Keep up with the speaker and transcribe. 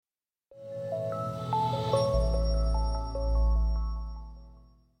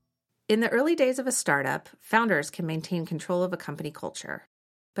In the early days of a startup, founders can maintain control of a company culture.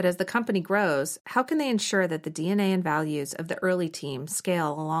 But as the company grows, how can they ensure that the DNA and values of the early team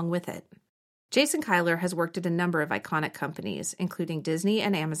scale along with it? Jason Kilar has worked at a number of iconic companies, including Disney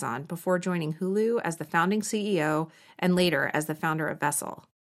and Amazon, before joining Hulu as the founding CEO and later as the founder of Vessel.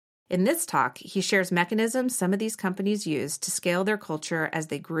 In this talk, he shares mechanisms some of these companies used to scale their culture as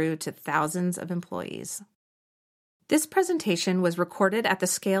they grew to thousands of employees. This presentation was recorded at the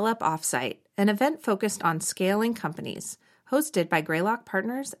Scaleup Offsite, an event focused on scaling companies, hosted by Greylock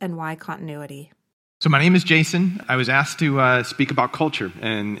Partners and Y Continuity. So my name is Jason. I was asked to speak about culture,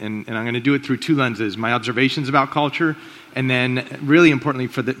 and I'm going to do it through two lenses: my observations about culture, and then really importantly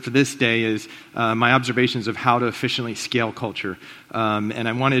for this day is my observations of how to efficiently scale culture. And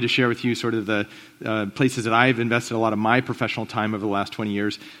I wanted to share with you sort of the places that I've invested a lot of my professional time over the last 20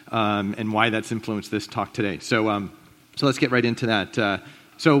 years, and why that's influenced this talk today. So let's get right into that.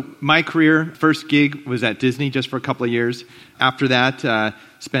 So my career, first gig was at Disney just for a couple of years. After that,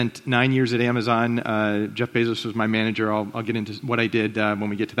 spent 9 years at Amazon. Jeff Bezos was my manager. I'll get into what I did when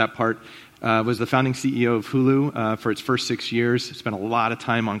we get to that part. Was the founding CEO of Hulu for its first 6 years. Spent a lot of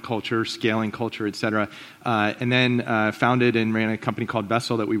time on culture, scaling culture, et cetera. And then founded and ran a company called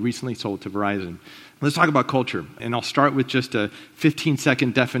Vessel that we recently sold to Verizon. Let's talk about culture, and I'll start with just a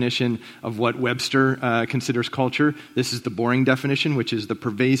 15-second definition of what Webster considers culture. This is the boring definition, which is the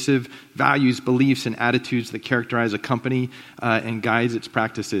pervasive values, beliefs, and attitudes that characterize a company and guides its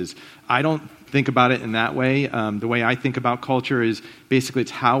practices. I don't think about it in that way. The way I think about culture is basically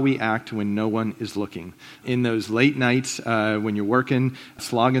it's how we act when no one is looking. In those late nights when you're working,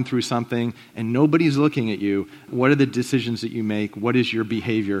 slogging through something, and nobody's looking at you, what are the decisions that you make? What is your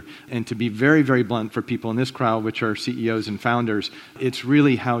behavior? And to be very, very blunt for people in this crowd, which are CEOs and founders, it's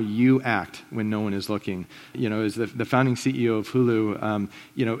really how you act when no one is looking. As the founding CEO of Hulu,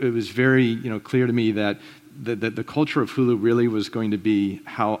 it was very, clear to me that the culture of Hulu really was going to be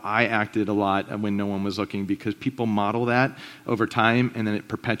how I acted a lot when no one was looking, because people model that over time and then it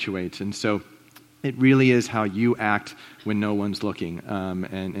perpetuates. And so it really is how you act when no one's looking.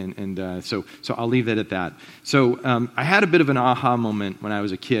 So I'll leave that at that. So I had a bit of an aha moment when I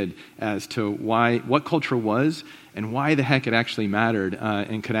was a kid as to what culture was and why the heck it actually mattered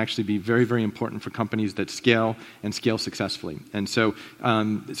and could actually be very, very important for companies that scale and scale successfully. And so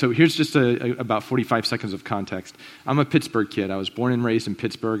here's just about 45 seconds of context. I'm a Pittsburgh kid. I was born and raised in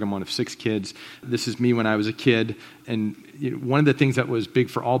Pittsburgh. I'm one of 6 kids. This is me when I was a kid. And one of the things that was big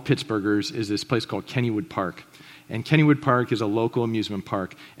for all Pittsburghers is this place called Kennywood Park. And Kennywood Park is a local amusement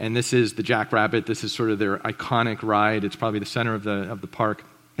park. And this is the Jackrabbit. This is sort of their iconic ride. It's probably the center of the park.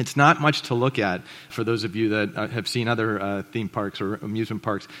 It's not much to look at for those of you that have seen other theme parks or amusement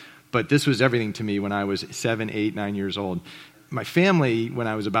parks, but this was everything to me when I was 7, 8, 9 years old. My family, when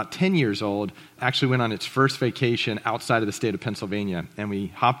I was about 10 years old, actually went on its first vacation outside of the state of Pennsylvania, and we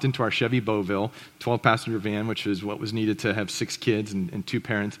hopped into our Chevy Beauville, 12-passenger van, which is what was needed to have 6 kids and 2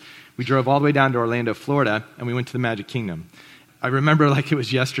 parents. We drove all the way down to Orlando, Florida, and we went to the Magic Kingdom. I remember like it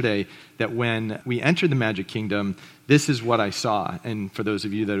was yesterday that when we entered the Magic Kingdom, this is what I saw. And for those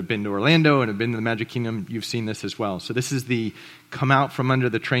of you that have been to Orlando and have been to the Magic Kingdom, you've seen this as well. So this is the come out from under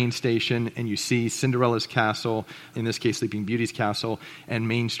the train station and you see Cinderella's castle, in this case Sleeping Beauty's castle, and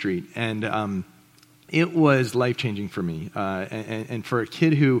Main Street. And it was life-changing for me. And for a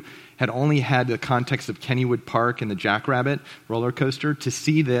kid who had only had the context of Kennywood Park and the Jackrabbit roller coaster, to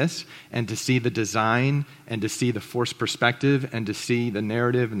see this and to see the design and to see the forced perspective and to see the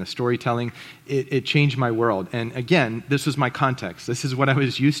narrative and the storytelling, it changed my world. And again, this was my context. This is what I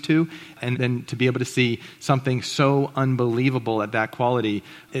was used to. And then to be able to see something so unbelievable at that quality,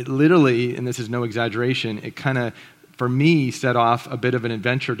 it literally, and this is no exaggeration, it kind of, for me, set off a bit of an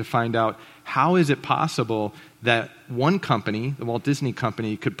adventure to find out how is it possible that one company, the Walt Disney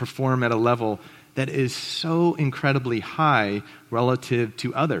Company, could perform at a level that is so incredibly high relative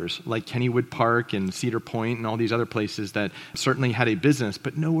to others, like Kennywood Park and Cedar Point and all these other places that certainly had a business,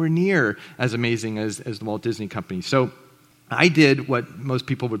 but nowhere near as amazing as the Walt Disney Company. So I did what most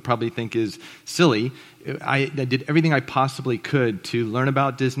people would probably think is silly. I did everything I possibly could to learn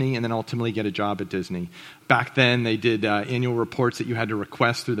about Disney and then ultimately get a job at Disney. Back then, they did annual reports that you had to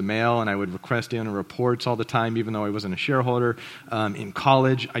request through the mail, and I would request annual reports all the time, even though I wasn't a shareholder. In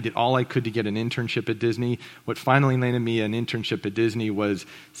college, I did all I could to get an internship at Disney. What finally landed me an internship at Disney was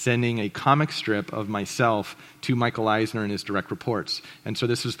sending a comic strip of myself to Michael Eisner and his direct reports. And so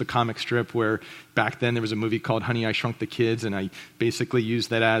this was the comic strip where back then there was a movie called Honey, I Shrunk the Kids, and I basically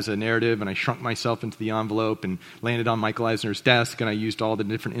used that as a narrative, and I shrunk myself into the the envelope and landed on Michael Eisner's desk, and I used all the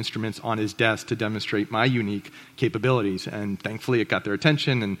different instruments on his desk to demonstrate my unique capabilities. And thankfully, it got their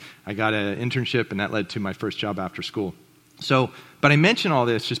attention, and I got an internship, and that led to my first job after school. But I mention all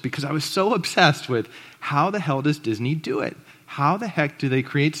this just because I was so obsessed with how the hell does Disney do it? How the heck do they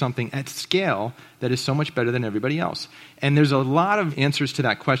create something at scale that is so much better than everybody else? And there's a lot of answers to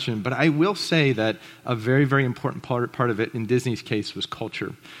that question, but I will say that a very, very important part of it in Disney's case was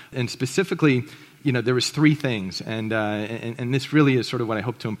culture. And specifically, there was three things, and this really is sort of what I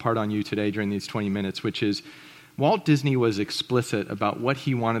hope to impart on you today during these 20 minutes, which is Walt Disney was explicit about what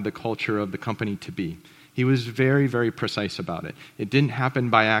he wanted the culture of the company to be. He was very, very precise about it. It didn't happen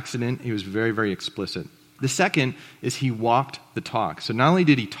by accident. He was very, very explicit. The second is he walked the talk. So not only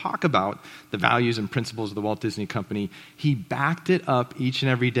did he talk about the values and principles of the Walt Disney Company, he backed it up each and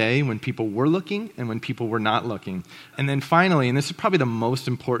every day when people were looking and when people were not looking. And then finally, and this is probably the most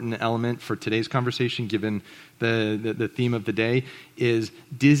important element for today's conversation given the theme of the day, is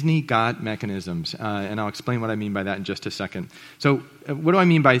Disney got mechanisms. And I'll explain what I mean by that in just a second. So what do I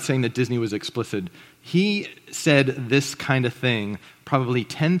mean by saying that Disney was explicit? He said this kind of thing probably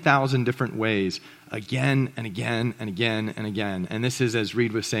 10,000 different ways, again and again and again and again. And this is, as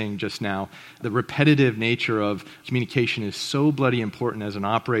Reed was saying just now, the repetitive nature of communication is so bloody important as an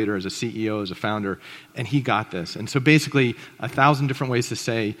operator, as a CEO, as a founder, and he got this. And so basically, 1,000 different ways to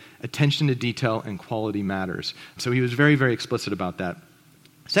say attention to detail and quality matters. So he was very, very explicit about that.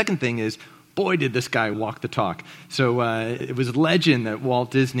 Second thing is, boy, did this guy walk the talk. So it was legend that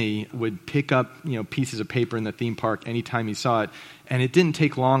Walt Disney would pick up pieces of paper in the theme park anytime he saw it. And it didn't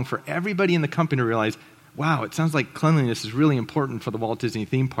take long for everybody in the company to realize, wow, it sounds like cleanliness is really important for the Walt Disney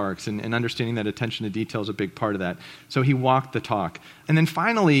theme parks, and understanding that attention to detail is a big part of that. So he walked the talk. And then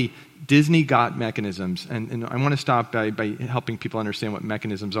finally, Disney got mechanisms. And I want to stop by helping people understand what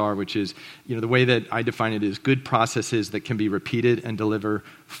mechanisms are, which is, the way that I define it is good processes that can be repeated and deliver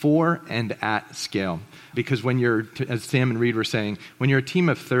for and at scale. Because when you're, as Sam and Reed were saying, when you're a team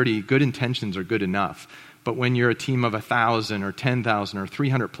of 30, good intentions are good enough. But when you're a team of 1,000 or 10,000 or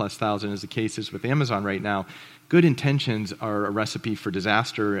 300 plus thousand, as the case is with Amazon right now, good intentions are a recipe for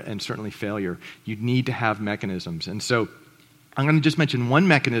disaster and certainly failure. You need to have mechanisms. And so I'm going to just mention one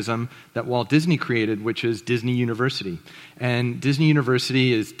mechanism that Walt Disney created, which is Disney University. And Disney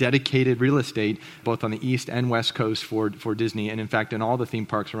University is dedicated real estate, both on the East and West Coast for Disney, and in fact in all the theme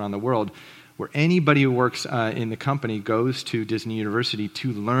parks around the world, where anybody who works in the company goes to Disney University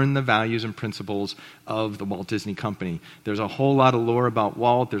to learn the values and principles of the Walt Disney Company. There's a whole lot of lore about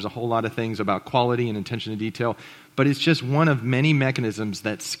Walt. There's a whole lot of things about quality and attention to detail. But it's just one of many mechanisms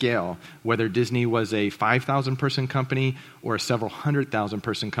that scale, whether Disney was a 5,000-person company or a several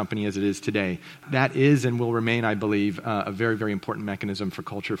 100,000-person company as it is today. That is and will remain, I believe, a very, very important mechanism for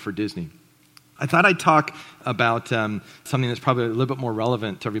culture for Disney. I thought I'd talk about something that's probably a little bit more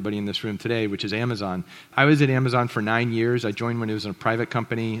relevant to everybody in this room today, which is Amazon. I was at Amazon for 9 years. I joined when it was a private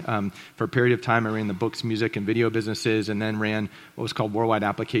company. For a period of time, I ran the books, music, and video businesses, and then ran what was called worldwide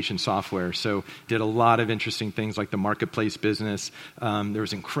application software. So did a lot of interesting things like the marketplace business. There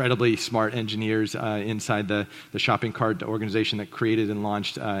was incredibly smart engineers inside the shopping cart organization that created and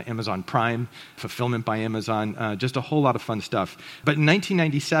launched Amazon Prime, Fulfillment by Amazon, just a whole lot of fun stuff. But in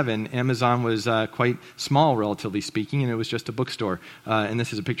 1997, Amazon was quite small, relatively speaking, and it was just a bookstore. And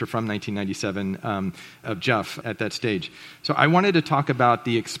this is a picture from 1997 of Jeff at that stage. So I wanted to talk about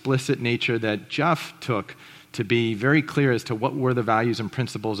the explicit nature that Jeff took to be very clear as to what were the values and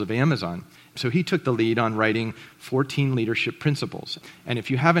principles of Amazon. So he took the lead on writing 14 leadership principles. And if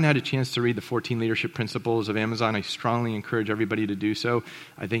you haven't had a chance to read the 14 leadership principles of Amazon, I strongly encourage everybody to do so.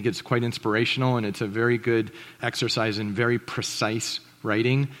 I think it's quite inspirational, and it's a very good exercise in very precise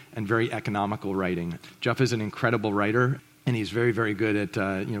writing and very economical writing. Jeff is an incredible writer, and he's very, very good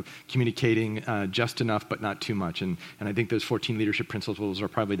at communicating just enough but not too much. And I think those 14 leadership principles are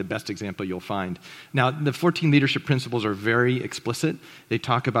probably the best example you'll find. Now, the 14 leadership principles are very explicit. They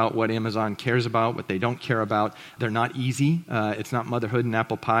talk about what Amazon cares about, what they don't care about. They're not easy. It's not motherhood and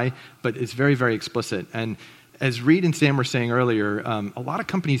apple pie, but it's very, very explicit. And as Reed and Sam were saying earlier, a lot of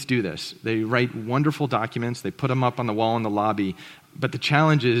companies do this. They write wonderful documents. They put them up on the wall in the lobby. But the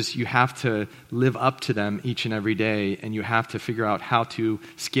challenge is you have to live up to them each and every day, and you have to figure out how to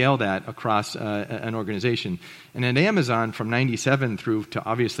scale that across an organization. And at Amazon, from 97 through to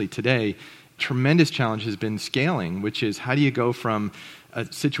obviously today, tremendous challenge has been scaling, which is how do you go from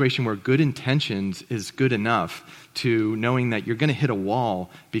a situation where good intentions is good enough to knowing that you're going to hit a wall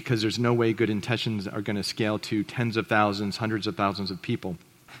because there's no way good intentions are going to scale to tens of thousands, hundreds of thousands of people.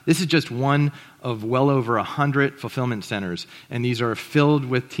 This is just one of well over 100 fulfillment centers, and these are filled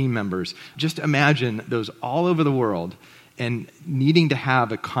with team members. Just imagine those all over the world and needing to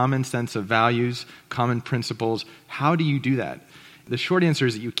have a common sense of values, common principles. How do you do that? The short answer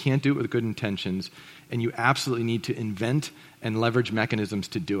is that you can't do it with good intentions, and you absolutely need to invent and leverage mechanisms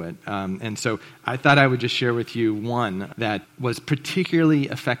to do it. And so I thought I would just share with you one that was particularly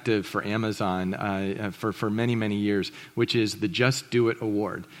effective for Amazon for many, many years, which is the Just Do It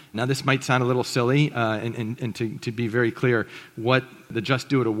Award. Now, this might sound a little silly, and to be very clear, what the Just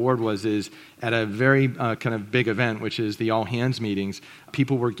Do It Award was is at a very kind of big event, which is the all hands meetings,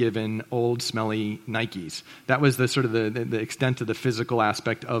 people were given old, smelly Nikes. That was the sort of the extent of the physical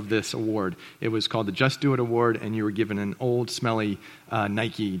aspect of this award. It was called the Just Do It Award, and you were given an old, smelly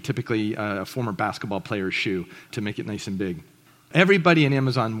Nike, typically a former basketball player's shoe, to make it nice and big. Everybody in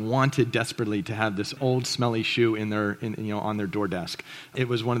Amazon wanted desperately to have this old, smelly shoe on their door desk. It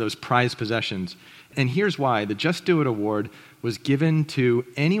was one of those prized possessions. And here's why. The Just Do It Award was given to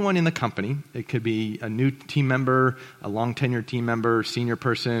anyone in the company. It could be a new team member, a long-tenured team member, senior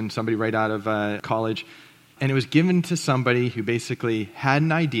person, somebody right out of college. And it was given to somebody who basically had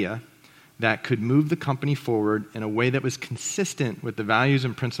an idea that could move the company forward in a way that was consistent with the values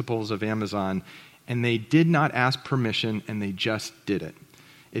and principles of Amazon, and they did not ask permission, and they just did it.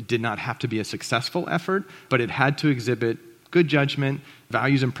 It did not have to be a successful effort, but it had to exhibit good judgment,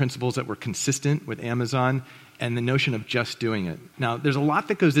 values and principles that were consistent with Amazon, and the notion of just doing it. Now, there's a lot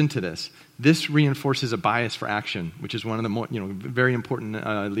that goes into this. This reinforces a bias for action, which is one of the very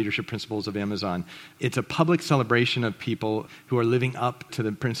important leadership principles of Amazon. It's a public celebration of people who are living up to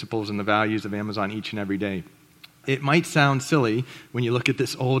the principles and the values of Amazon each and every day. It might sound silly when you look at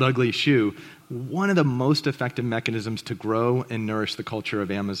this old, ugly shoe. One of the most effective mechanisms to grow and nourish the culture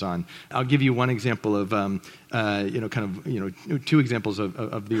of Amazon. I'll give you one example of, two examples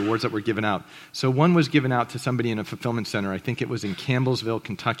of the awards that were given out. So one was given out to somebody in a fulfillment center. I think it was in Campbellsville,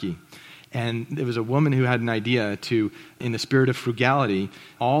 Kentucky. And there was a woman who had an idea to, in the spirit of frugality,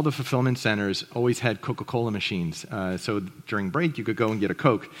 all the fulfillment centers always had Coca-Cola machines. So during break, you could go and get a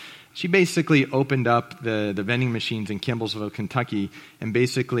Coke. She basically opened up the vending machines in Campbellsville, Kentucky, and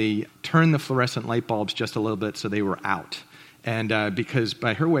basically turned the fluorescent light bulbs just a little bit so they were out. And because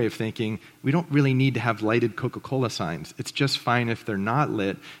by her way of thinking, we don't really need to have lighted Coca-Cola signs. It's just fine if they're not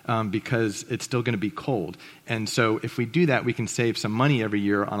lit because it's still going to be cold. And so if we do that, we can save some money every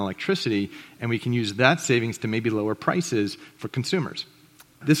year on electricity, and we can use that savings to maybe lower prices for consumers.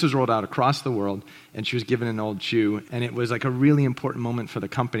 This was rolled out across the world, and she was given an old shoe, and it was like a really important moment for the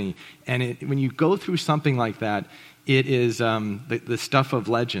company. And when you go through something like that, it is the stuff of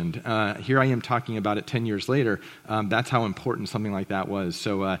legend. Here I am talking about it 10 years later. That's how important something like that was.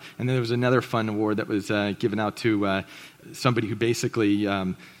 So, and then there was another fun award that was given out to somebody who basically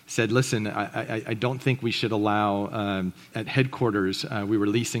said, listen, I don't think we should allow, at headquarters, we were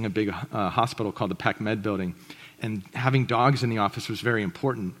leasing a big hospital called the PacMed building, and having dogs in the office was very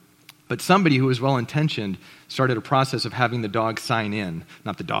important. But somebody who was well-intentioned started a process of having the dogs sign in.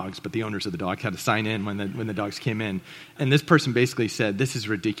 Not the dogs, but the owners of the dog had to sign in when the dogs came in. And this person basically said, this is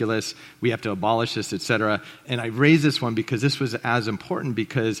ridiculous. We have to abolish this, etc. And I raised this one because this was as important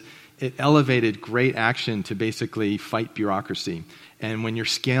because it elevated great action to basically fight bureaucracy. And when you're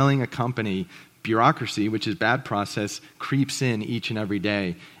scaling a company, bureaucracy, which is bad process, creeps in each and every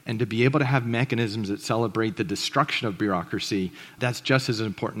day. And to be able to have mechanisms that celebrate the destruction of bureaucracy, that's just as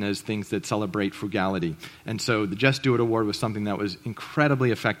important as things that celebrate frugality. And so the Just Do It Award was something that was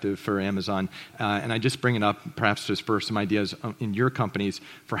incredibly effective for Amazon. And I just bring it up perhaps to spur some ideas in your companies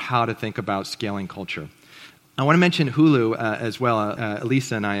for how to think about scaling culture. I want to mention Hulu as well.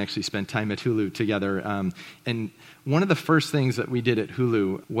 Elisa and I actually spent time at Hulu together. And one of the first things that we did at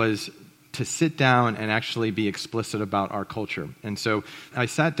Hulu was to sit down and actually be explicit about our culture. And so I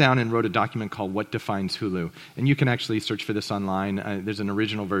sat down and wrote a document called What Defines Hulu. And you can actually search for this online. There's an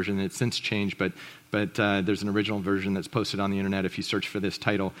original version. It's since changed, but there's an original version that's posted on the internet if you search for this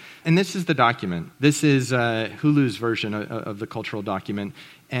title. And this is the document. This is Hulu's version of the cultural document.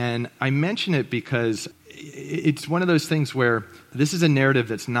 And I mention it because it's one of those things where this is a narrative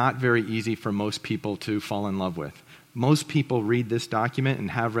that's not very easy for most people to fall in love with. Most people read this document and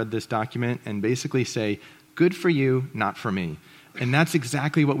have read this document and basically say, good for you, not for me. And that's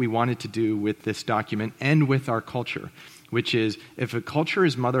exactly what we wanted to do with this document and with our culture, which is if a culture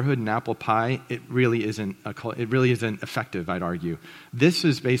is motherhood and apple pie, it really isn't effective, I'd argue. This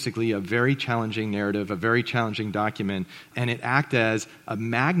is basically a very challenging narrative, a very challenging document, and it acted as a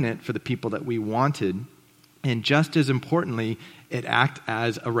magnet for the people that we wanted And just as importantly, it acts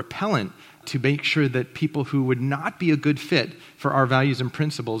as a repellent to make sure that people who would not be a good fit for our values and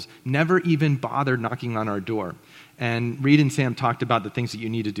principles never even bother knocking on our door. And Reed and Sam talked about the things that you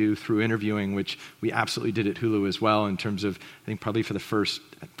need to do through interviewing, which we absolutely did at Hulu as well, in terms of, I think probably for the first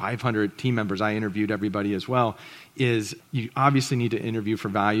 500 team members, I interviewed everybody as well, is you obviously need to interview for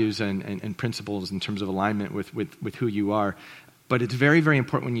values and principles in terms of alignment with who you are. But it's very, very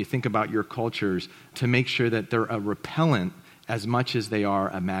important when you think about your cultures to make sure that they're a repellent as much as they are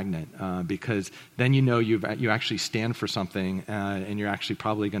a magnet, because then you know you actually stand for something, and you're actually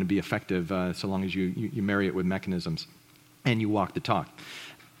probably going to be effective so long as you marry it with mechanisms and you walk the talk.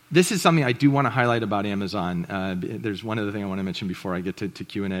 This is something I do want to highlight about Amazon. There's one other thing I want to mention before I get to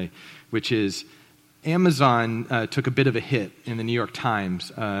Q&A, which is Amazon took a bit of a hit in the New York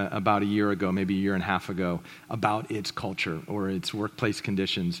Times about a year ago, maybe a year and a half ago, about its culture or its workplace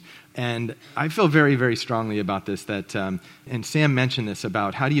conditions. And I feel very, very strongly about this, that, and Sam mentioned this,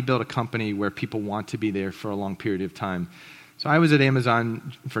 about how do you build a company where people want to be there for a long period of time. So I was at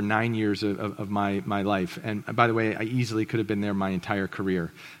Amazon for 9 years of my life. And by the way, I easily could have been there my entire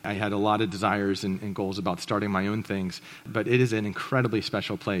career. I had a lot of desires and goals about starting my own things, but it is an incredibly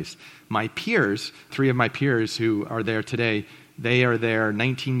special place. My peers, 3 of my peers who are there today, they are there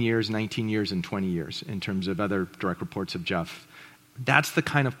 19 years, and 20 years in terms of other direct reports of Jeff. That's the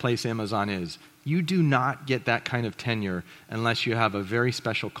kind of place Amazon is. You do not get that kind of tenure unless you have a very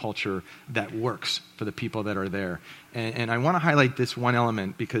special culture that works for the people that are there. And I want to highlight this one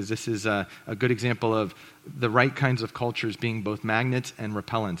element because this is a good example of the right kinds of cultures being both magnets and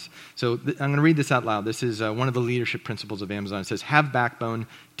repellents. So I'm going to read this out loud. This is one of the leadership principles of Amazon. It says, have backbone,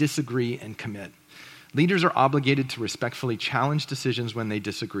 disagree, and commit. Leaders are obligated to respectfully challenge decisions when they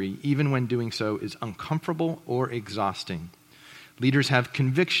disagree, even when doing so is uncomfortable or exhausting. Leaders have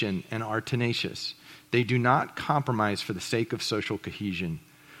conviction and are tenacious. They do not compromise for the sake of social cohesion.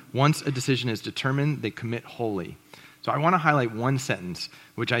 Once a decision is determined, they commit wholly. So I want to highlight one sentence,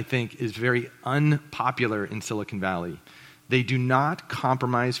 which I think is very unpopular in Silicon Valley. They do not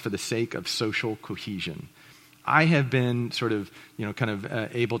compromise for the sake of social cohesion. I have been sort of,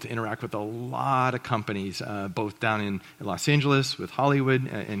 able to interact with a lot of companies, both down in Los Angeles with Hollywood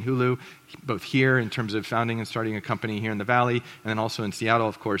and Hulu, both here in terms of founding and starting a company here in the Valley, and then also in Seattle,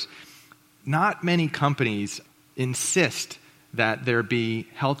 of course. Not many companies insist that there be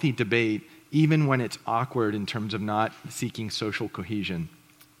healthy debate, even when it's awkward in terms of not seeking social cohesion.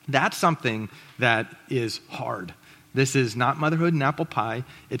 That's something that is hard. This is not motherhood and apple pie.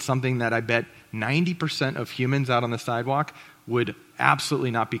 It's something that I bet 90% of humans out on the sidewalk would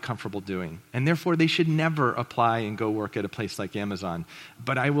absolutely not be comfortable doing. And therefore, they should never apply and go work at a place like Amazon.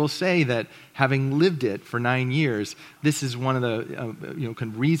 But I will say that having lived it for 9 years, this is one of the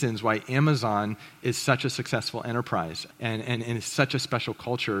reasons why Amazon is such a successful enterprise and is such a special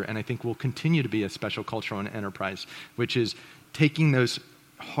culture, and I think will continue to be a special culture and enterprise, which is taking those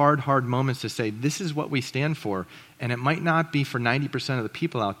hard moments to say, this is what we stand for. And it might not be for 90% of the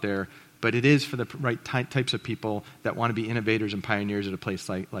people out there, but it is for the right types of people that want to be innovators and pioneers at a place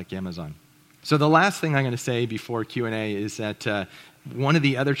like Amazon. So the last thing I'm going to say before Q&A is that one of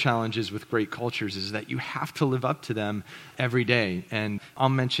the other challenges with great cultures is that you have to live up to them every day. And I'll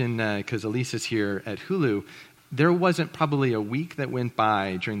mention, because Elise is here at Hulu, there wasn't probably a week that went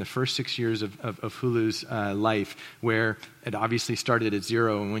by during the first 6 years of Hulu's life where it obviously started at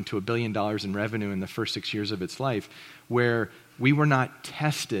zero and went to $1 billion in revenue in the first 6 years of its life, where we were not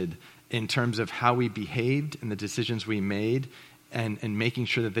tested in terms of how we behaved and the decisions we made and making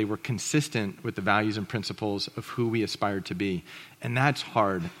sure that they were consistent with the values and principles of who we aspired to be. And that's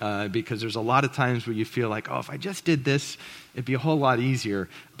hard because there's a lot of times where you feel like, if I just did this, it'd be a whole lot easier.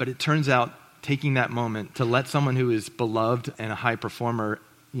 But it turns out taking that moment to let someone who is beloved and a high performer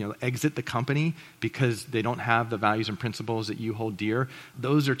exit the company because they don't have the values and principles that you hold dear,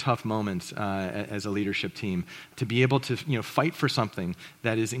 those are tough moments as a leadership team. To be able to fight for something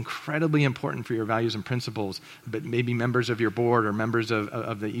that is incredibly important for your values and principles, but maybe members of your board or members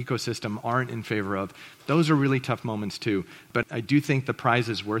of the ecosystem aren't in favor of, those are really tough moments too. But I do think the prize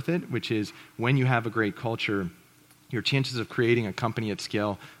is worth it, which is when you have a great culture, your chances of creating a company at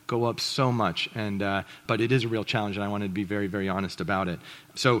scale go up so much. But it is a real challenge, and I wanted to be very, very honest about it.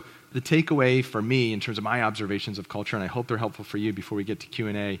 So the takeaway for me in terms of my observations of culture, and I hope they're helpful for you before we get to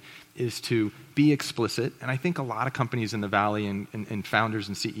Q&A, is to be explicit. And I think a lot of companies in the Valley and founders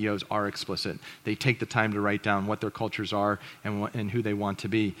and CEOs are explicit. They take the time to write down what their cultures are and who they want to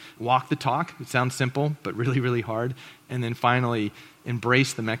be. Walk the talk. It sounds simple, but really, really hard. And then finally,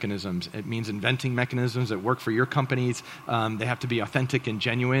 embrace the mechanisms. It means inventing mechanisms that work for your companies. They have to be authentic and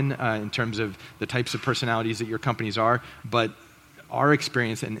genuine common in terms of the types of personalities that your companies are, but our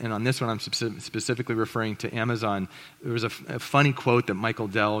experience, and on this one I'm specifically referring to Amazon, there was a funny quote that Michael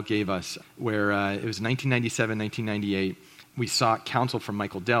Dell gave us where it was 1997, 1998. We sought counsel from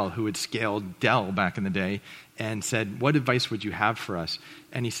Michael Dell, who had scaled Dell back in the day, and said, what advice would you have for us?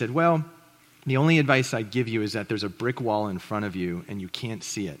 And he said, well, the only advice I'd give you is that there's a brick wall in front of you and you can't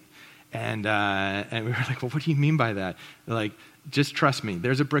see it. And we were like, well, what do you mean by that? They're like, just trust me.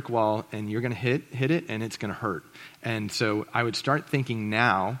 There's a brick wall and you're going to hit it and it's going to hurt. And so I would start thinking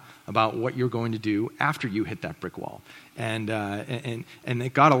now about what you're going to do after you hit that brick wall. And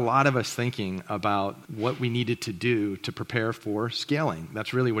it got a lot of us thinking about what we needed to do to prepare for scaling.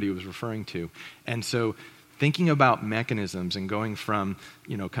 That's really what he was referring to. And so thinking about mechanisms and going from,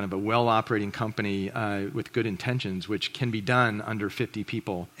 kind of a well-operating company with good intentions, which can be done under 50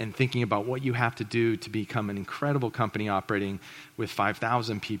 people, and thinking about what you have to do to become an incredible company operating with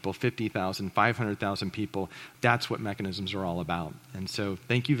 5,000 people, 50,000, 500,000 people, that's what mechanisms are all about. And so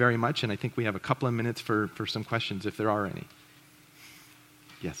thank you very much, and I think we have a couple of minutes for some questions if there are any.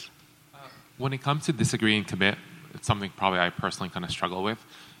 Yes? When it comes to disagree and commit, it's something probably I personally kind of struggle with.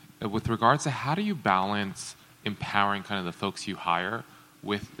 With regards to how do you balance empowering kind of the folks you hire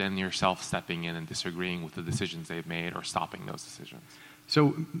with then yourself stepping in and disagreeing with the decisions they've made or stopping those decisions?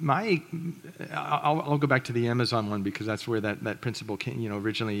 So I'll go back to the Amazon one because that's where that principle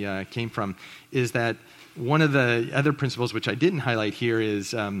originally came from, is that one of the other principles which I didn't highlight here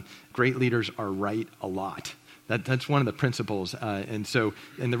is great leaders are right a lot. That's one of the principles. And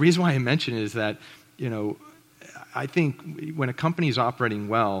the reason why I mention it is that, I think when a company is operating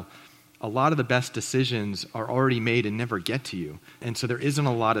well, a lot of the best decisions are already made and never get to you. And so there isn't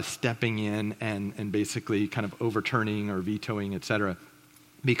a lot of stepping in and basically kind of overturning or vetoing, et cetera,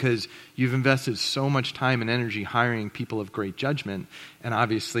 because you've invested so much time and energy hiring people of great judgment, and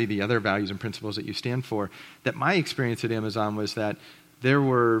obviously the other values and principles that you stand for, that my experience at Amazon was that there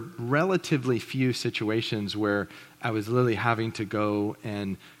were relatively few situations where I was literally having to go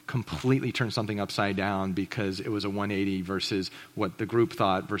and completely turn something upside down because it was a 180 versus what the group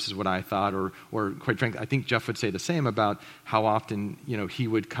thought versus what I thought, or quite frankly, I think Jeff would say the same about how often, he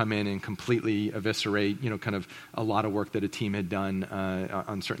would come in and completely eviscerate, kind of a lot of work that a team had done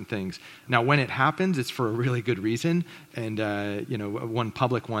on certain things. Now, when it happens, it's for a really good reason. And, one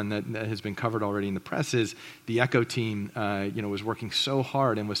public one that has been covered already in the press is the Echo team, was working so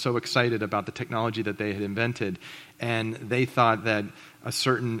hard and was so excited about the technology that they had invented. And they thought that a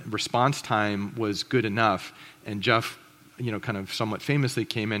certain response time was good enough. And Jeff, kind of somewhat famously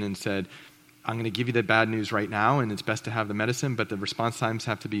came in and said, I'm going to give you the bad news right now, and it's best to have the medicine, but the response times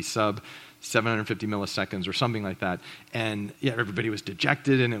have to be sub 750 milliseconds or something like that. And yeah, everybody was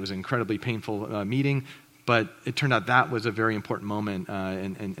dejected, and it was an incredibly painful meeting. But it turned out that was a very important moment,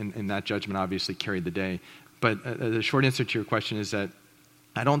 and that judgment obviously carried the day. But the short answer to your question is that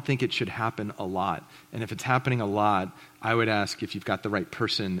I don't think it should happen a lot. And if it's happening a lot, I would ask if you've got the right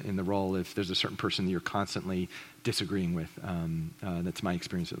person in the role, if there's a certain person that you're constantly disagreeing with. That's my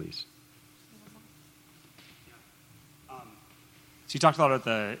experience, at least. So you talked a lot about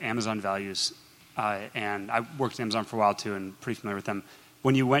the Amazon values, and I worked at Amazon for a while too and pretty familiar with them.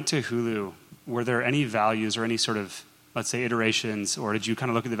 When you went to Hulu, were there any values or any sort of, let's say, iterations, or did you kind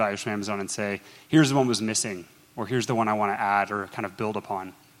of look at the values from Amazon and say, here's the one was missing, or here's the one I want to add or kind of build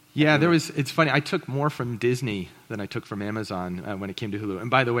upon? Yeah, it's funny. I took more from Disney than I took from Amazon when it came to Hulu. And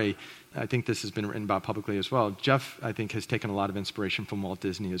by the way, I think this has been written about publicly as well. Jeff, I think, has taken a lot of inspiration from Walt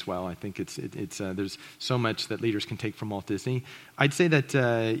Disney as well. I think it's there's so much that leaders can take from Walt Disney. I'd say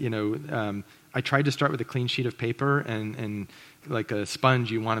that, I tried to start with a clean sheet of paper, and like a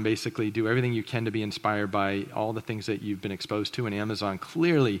sponge, you want to basically do everything you can to be inspired by all the things that you've been exposed to. And Amazon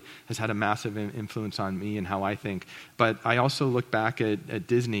clearly has had a massive influence on me and how I think. But I also look back at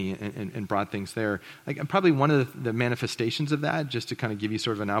Disney and brought things there. Like, probably one of the manifestations of that, just to kind of give you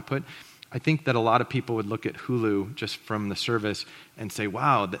sort of an output, I think that a lot of people would look at Hulu just from the service and say,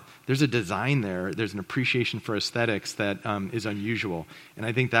 wow, there's a design there. There's an appreciation for aesthetics that is unusual. And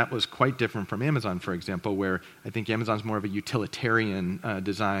I think that was quite different from Amazon, for example, where I think Amazon's more of a utilitarian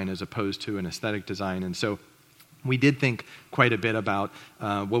design as opposed to an aesthetic design. And so we did think quite a bit about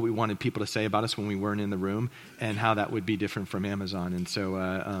what we wanted people to say about us when we weren't in the room and how that would be different from Amazon. And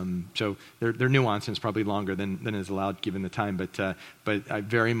so their nuance is probably longer than is allowed given the time. But I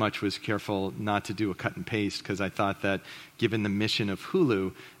very much was careful not to do a cut and paste because I thought that given the mission of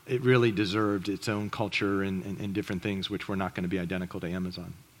Hulu, it really deserved its own culture and different things which were not going to be identical to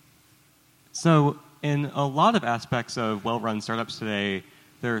Amazon. So in a lot of aspects of well-run startups today,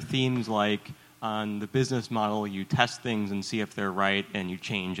 there are themes like on the business model, you test things and see if they're right, and you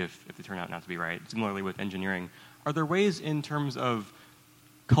change if they turn out not to be right. Similarly with engineering. Are there ways in terms of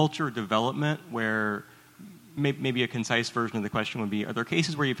culture development where maybe a concise version of the question would be, are there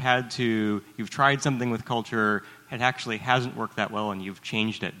cases where you've tried something with culture, it actually hasn't worked that well, and you've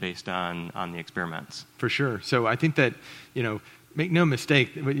changed it based on the experiments? For sure. So I think that, make no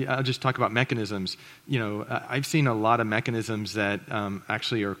mistake, I'll just talk about mechanisms. I've seen a lot of mechanisms that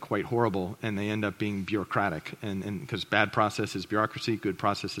actually are quite horrible, and they end up being bureaucratic. And because bad process is bureaucracy, good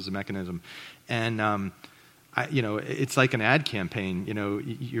process is a mechanism. And it's like an ad campaign.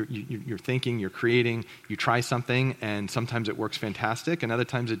 You're thinking, you're creating, you try something, and sometimes it works fantastic, and other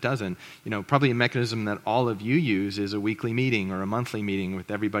times it doesn't. Probably a mechanism that all of you use is a weekly meeting or a monthly meeting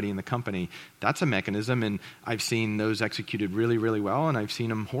with everybody in the company. That's a mechanism, and I've seen those executed really, really well, and I've seen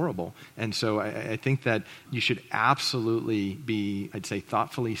them horrible. And so I think that you should absolutely be, I'd say,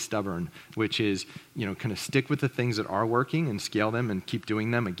 thoughtfully stubborn, which is, kind of stick with the things that are working and scale them and keep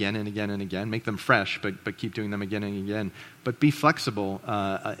doing them again and again and again. Make them fresh, but keep doing them again and again. But be flexible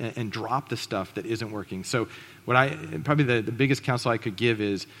and drop the stuff that isn't working. So probably the biggest counsel I could give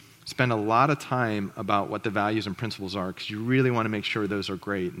is spend a lot of time about what the values and principles are, because you really want to make sure those are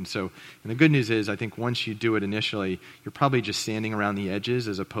great. And the good news is, I think once you do it initially, you're probably just sanding around the edges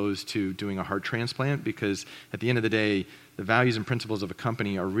as opposed to doing a heart transplant, because at the end of the day, the values and principles of a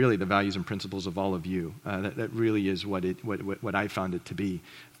company are really the values and principles of all of you. That really is what I found it to be.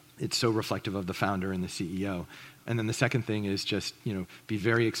 It's so reflective of the founder and the CEO. And then the second thing is just, be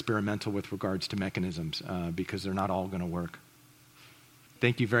very experimental with regards to mechanisms, because they're not all going to work.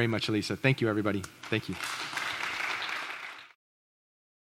 Thank you very much, Elisa. Thank you, everybody. Thank you.